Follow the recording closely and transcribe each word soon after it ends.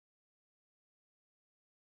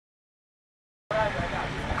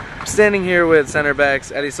standing here with center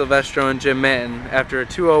backs Eddie Silvestro and Jim Manton after a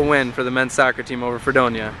 2-0 win for the men's soccer team over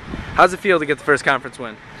Fredonia. How's it feel to get the first conference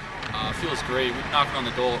win? It feels great. We've knocked on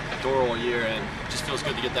the door all year, and it just feels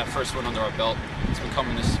good to get that first win under our belt. It's been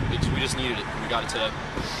coming we just needed it, and we got it today.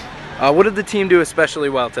 What did the team do especially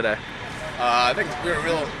well today? I think we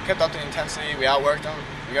kept up the intensity. We outworked them.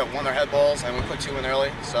 We won their head balls, and we put 2 in early.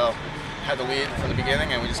 So had the lead from the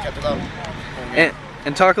beginning, and we just kept it up.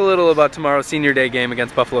 And talk a little about tomorrow's Senior Day game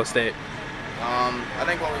against Buffalo State. I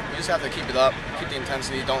think we just have to keep it up, keep the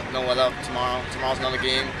intensity. Don't know what up tomorrow. Tomorrow's another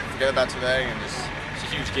game. Forget about today, and just.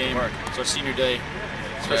 It's a huge game. It's our senior day,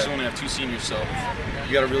 especially when we have 2 seniors. So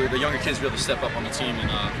you got to the younger kids be able to step up on the team,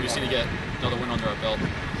 and we just need to get another win under our belt.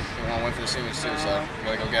 We want to win for the seniors too, so we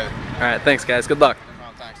got to go get it. All right, thanks guys. Good luck.